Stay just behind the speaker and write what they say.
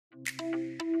Hi,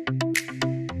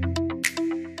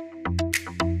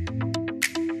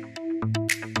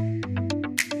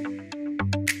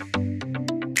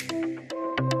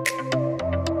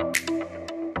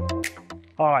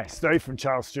 Steve from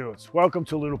Charles Stewart's. Welcome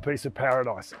to a little piece of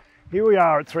paradise. Here we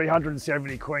are at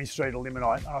 370 Queen Street,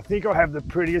 Elliminyt. I think I have the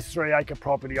prettiest 3-acre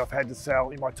property I've had to sell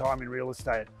in my time in real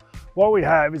estate. What we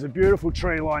have is a beautiful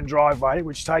tree-lined driveway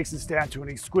which takes us down to an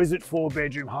exquisite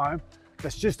 4-bedroom home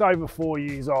that's just over 4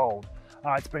 years old.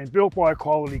 It's been built by a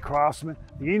quality craftsman.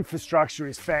 The infrastructure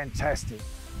is fantastic.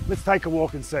 Let's take a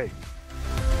walk and see.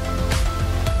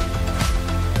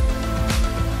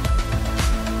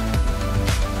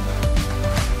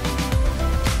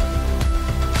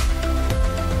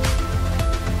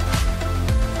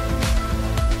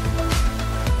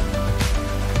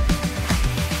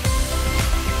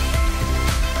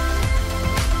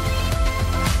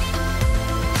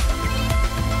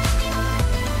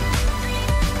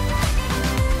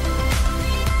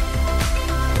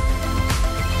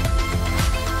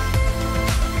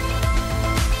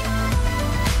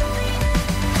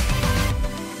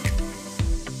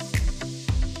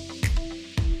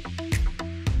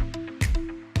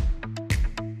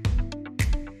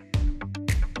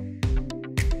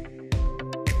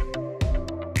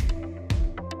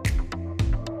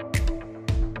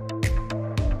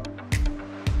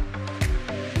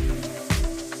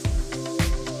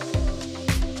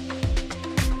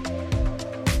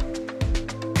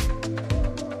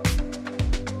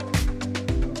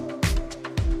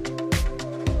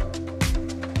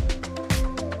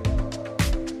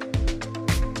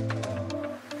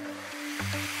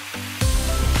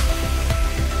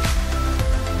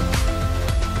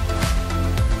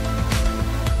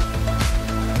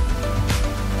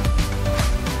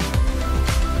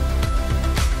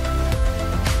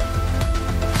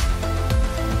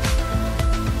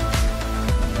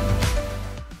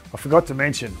 I forgot to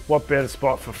mention, what better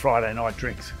spot for Friday night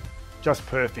drinks? Just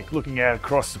perfect, looking out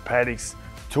across the paddocks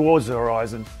towards the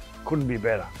horizon, couldn't be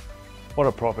better. What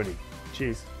a property.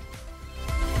 Cheers.